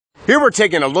Here we're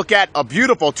taking a look at a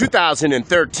beautiful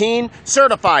 2013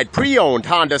 certified pre-owned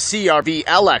Honda CR-V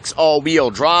LX all-wheel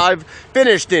drive,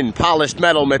 finished in polished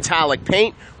metal metallic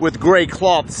paint with gray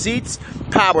cloth seats,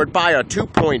 powered by a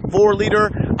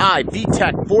 2.4-liter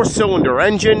VTEC 4-cylinder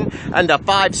engine and a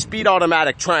 5-speed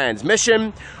automatic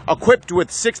transmission, equipped with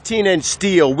 16-inch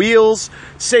steel wheels.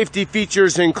 Safety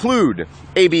features include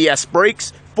ABS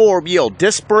brakes, 4-wheel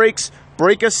disc brakes,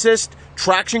 brake assist,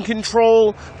 traction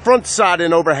control, front side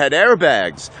and overhead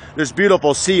airbags. This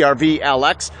beautiful CR-V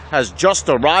LX has just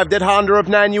arrived at Honda of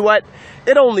Nanuet.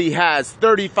 It only has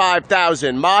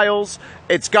 35,000 miles.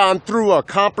 It's gone through a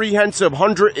comprehensive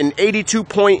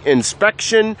 182-point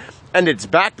inspection, and it's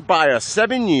backed by a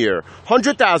 7-year,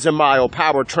 100,000-mile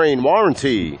powertrain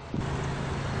warranty.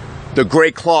 The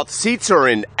gray cloth seats are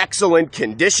in excellent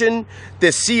condition.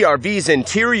 This CR-V's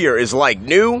interior is like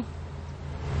new.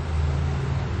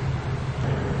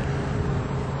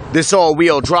 This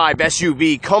all-wheel drive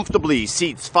SUV comfortably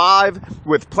seats 5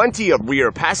 with plenty of rear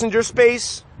passenger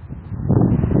space.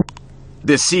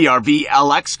 This CR-V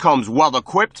LX comes well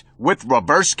equipped with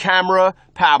reverse camera,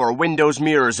 power windows,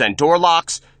 mirrors, and door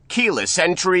locks, keyless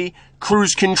entry,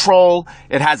 cruise control.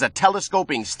 It has a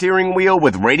telescoping steering wheel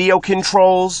with radio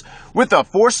controls, with a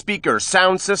 4-speaker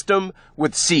sound system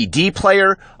with CD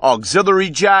player,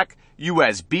 auxiliary jack,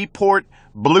 USB port,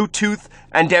 Bluetooth,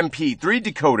 and MP3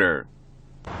 decoder.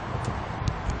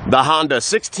 The Honda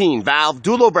 16-valve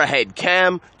dual overhead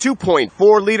cam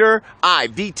 2.4-liter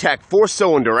VTEC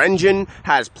 4-cylinder engine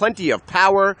has plenty of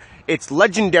power. It's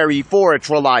legendary for its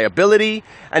reliability,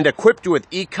 and equipped with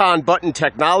Econ button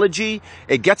technology,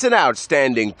 it gets an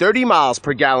outstanding 30 miles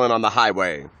per gallon on the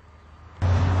highway.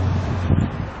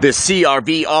 This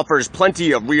CR-V offers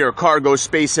plenty of rear cargo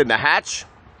space in the hatch.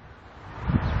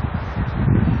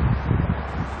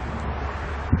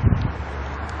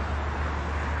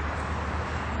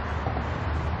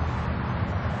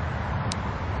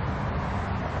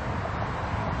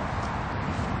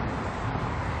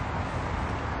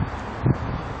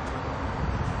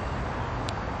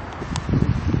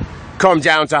 Come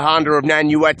down to Honda of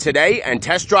Nanuet today and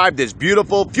test drive this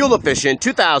beautiful, fuel-efficient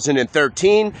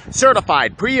 2013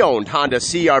 certified pre-owned Honda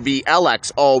CR-V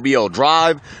LX all-wheel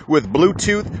drive with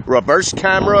Bluetooth, reverse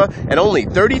camera, and only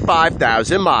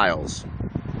 35,000 miles.